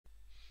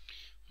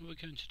What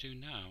we're going to do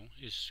now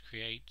is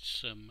create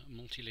some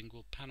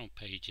multilingual panel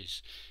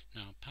pages.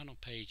 Now, panel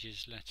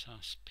pages let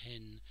us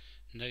pin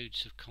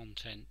nodes of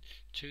content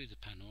to the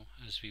panel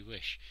as we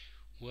wish.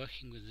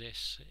 Working with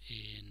this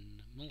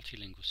in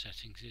multilingual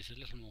settings is a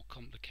little more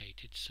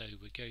complicated, so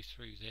we'll go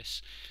through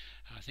this.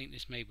 I think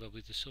this may well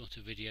be the sort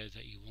of video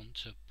that you want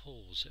to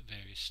pause at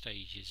various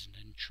stages and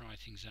then try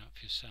things out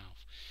for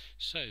yourself.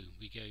 So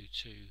we go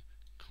to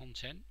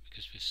content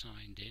because we're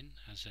signed in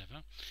as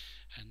ever,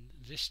 and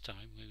this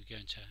time we're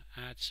going to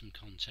add some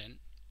content.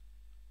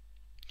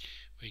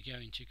 We're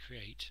going to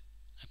create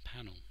a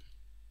panel.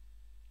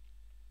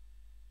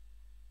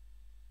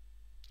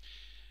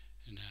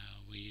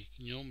 Now we're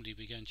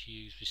going to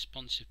use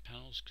responsive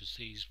panels because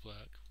these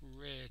work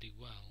really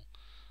well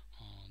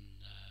on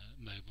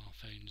mobile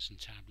phones and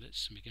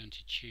tablets, and we're going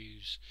to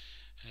choose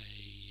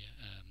a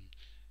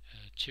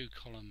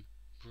 2-column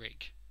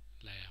brick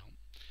layout.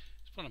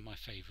 It's one of my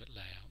favourite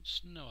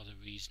layouts, no other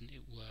reason,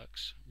 it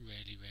works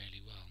really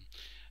well.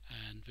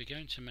 And we're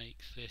going to make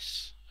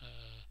this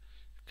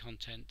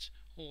content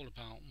all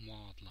about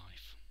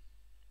wildlife.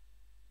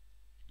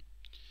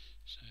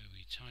 So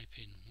we type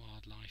in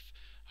wildlife.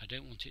 I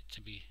don't want it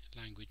to be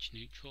language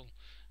neutral,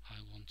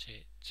 I want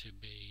it to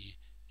be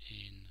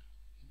in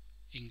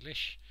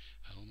English.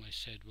 I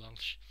almost said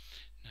Welsh.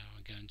 Now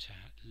I'm going to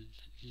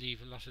leave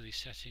a lot of these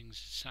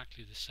settings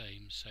exactly the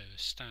same, so a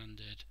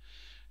standard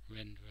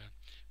renderer.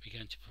 We're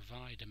going to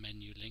provide a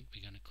menu link,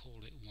 we're going to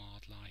call it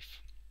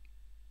wildlife,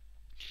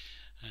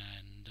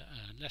 and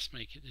let's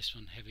make it this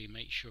one heavy,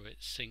 make sure it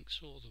sinks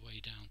all the way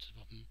down to the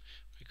bottom.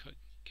 We could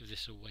give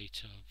this a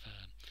weight of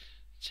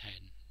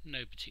 10,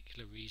 no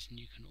particular reason,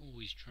 you can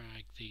always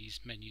drag these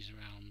menus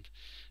around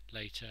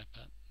later,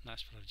 but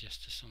that's what I've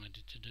just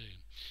decided to do.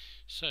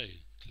 So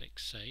click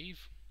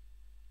save,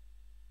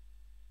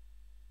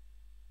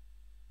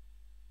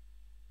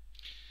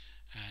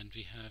 and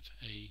we have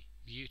a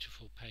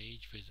beautiful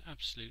page with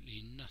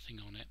absolutely nothing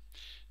on it,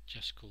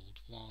 just called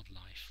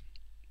wildlife.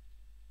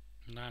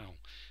 Now,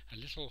 a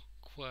little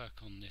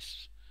quirk on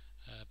this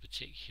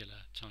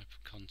particular type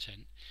of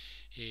content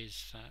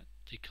is that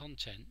the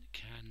content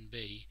can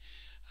be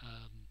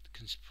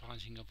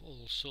comprising of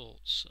all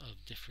sorts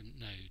of different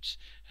nodes,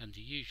 and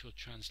the usual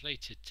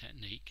translated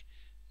technique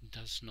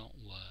does not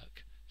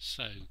work.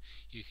 So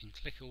you can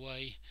click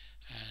away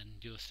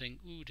and you'll think,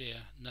 oh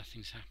dear,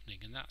 nothing's happening,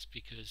 and that's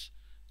because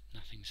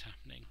nothing's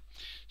happening.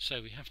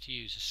 So we have to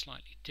use a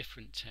slightly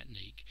different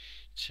technique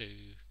to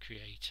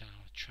create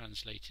our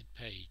translated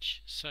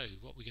page. So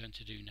what we're going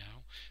to do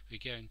now,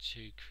 we're going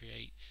to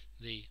create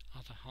the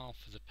other half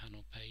of the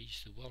panel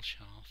page, the Welsh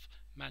half,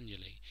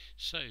 manually.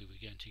 So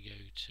we're going to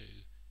go to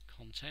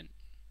content,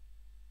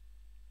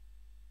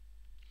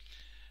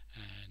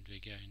 and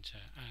we're going to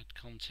add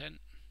content,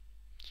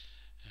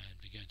 and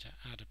we're going to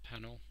add a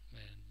panel.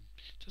 And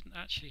it doesn't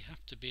actually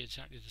have to be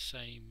exactly the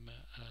same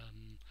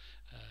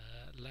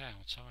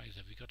layout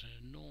either. We've got an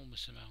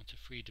enormous amount of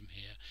freedom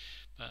here,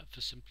 but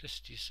for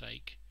simplicity's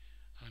sake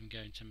I'm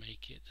going to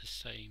make it the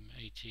same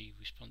AT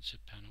responsive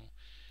panel.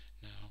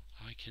 Now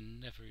I can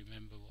never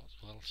remember what's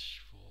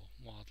Welsh for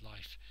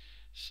wildlife,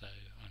 so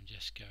I'm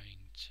just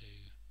going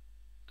to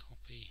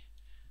copy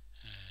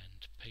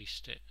and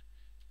paste it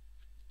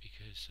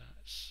because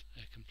that's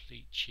a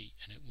complete cheat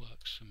and it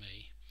works for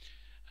me,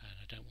 and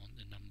I don't want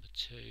the number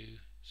 2,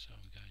 so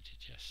I'm going to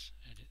just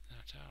edit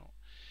that out.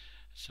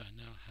 So I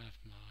now have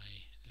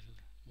my little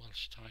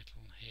Welsh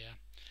title here,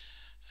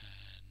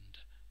 and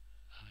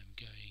I'm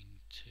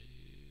going to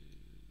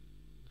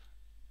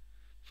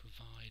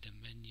provide a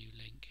menu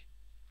link.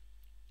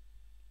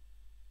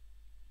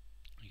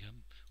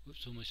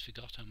 Whoops, almost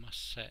forgot, I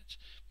must set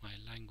my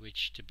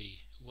language to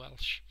be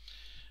Welsh.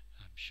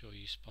 I'm sure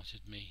you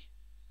spotted me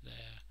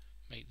there.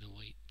 Make the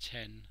weight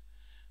 10,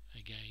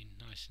 again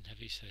nice and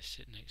heavy so they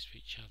sit next to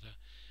each other,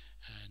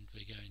 and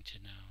we're going to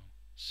now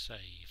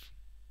save.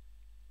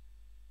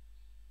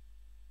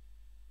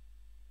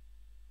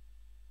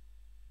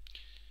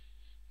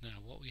 Now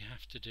what we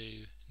have to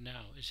do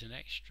now is an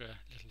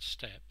extra little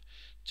step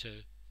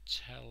to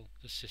tell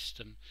the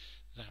system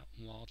that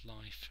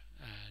wildlife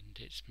and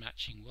its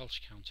matching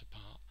Welsh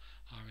counterpart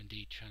are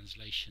indeed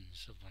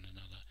translations of one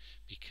another,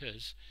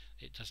 because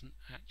it doesn't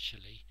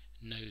actually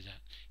know that.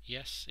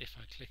 Yes, if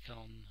I click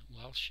on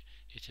Welsh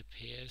it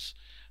appears,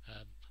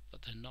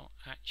 but they're not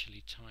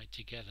actually tied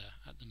together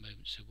at the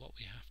moment. So what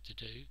we have to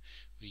do,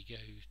 we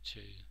go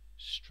to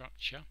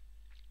structure,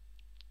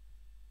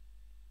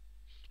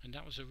 and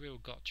that was a real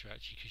gotcha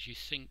actually, because you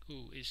think,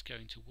 oh, it's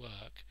going to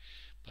work,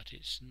 but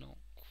it's not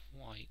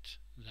quite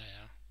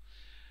there.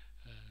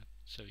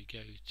 So we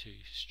go to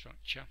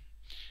structure.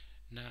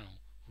 Now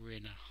we're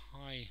in a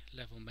high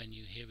level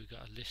menu here, we've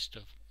got a list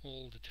of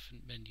all the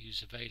different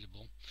menus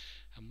available,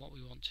 and what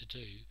we want to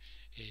do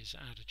is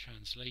add a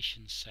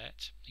translation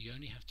set. You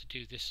only have to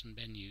do this in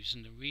menus,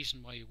 and the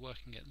reason why you're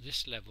working at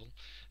this level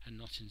and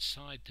not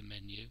inside the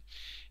menu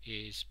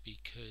is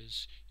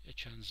because a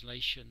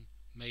translation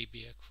may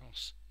be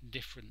across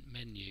different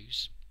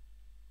menus.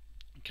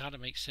 It kind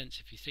of makes sense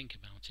if you think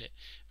about it.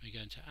 We're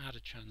going to add a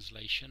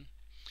translation,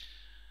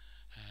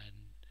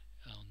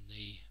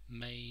 a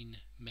main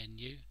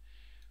menu,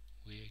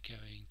 we're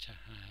going to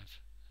have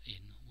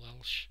in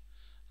Welsh,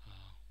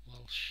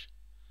 Welsh,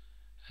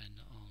 and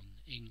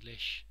on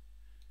English.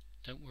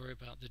 Don't worry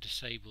about the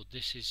disabled,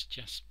 this is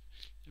just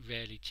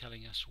really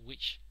telling us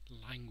which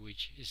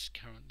language is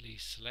currently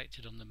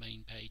selected on the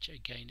main page.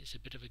 Again, it's a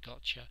bit of a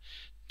gotcha,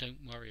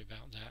 don't worry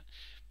about that,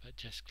 but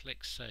just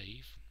click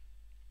save.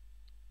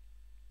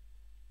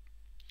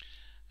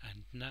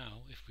 And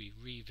now if we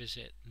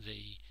revisit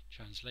the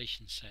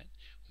translation set,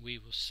 we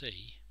will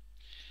see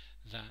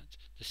that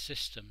the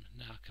system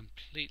now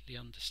completely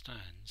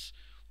understands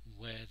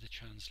where the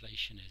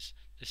translation is.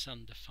 This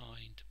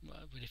undefined,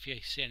 well, if you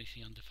see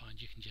anything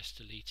undefined you can just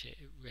delete it,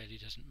 it really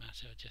doesn't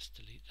matter, just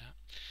delete that.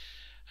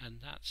 And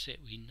that's it,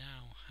 we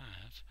now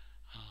have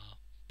our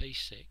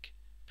basic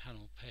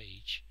panel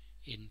page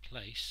in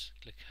place.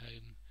 Click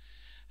home,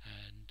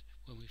 and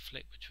when we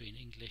flick between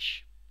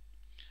English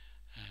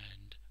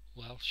and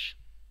Welsh,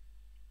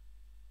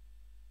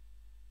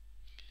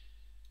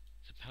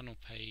 the panel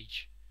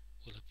page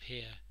will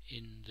appear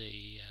in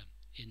the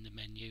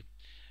menu,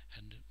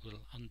 and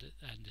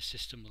the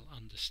system will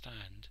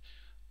understand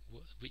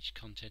which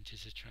content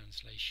is a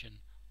translation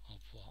of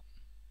what.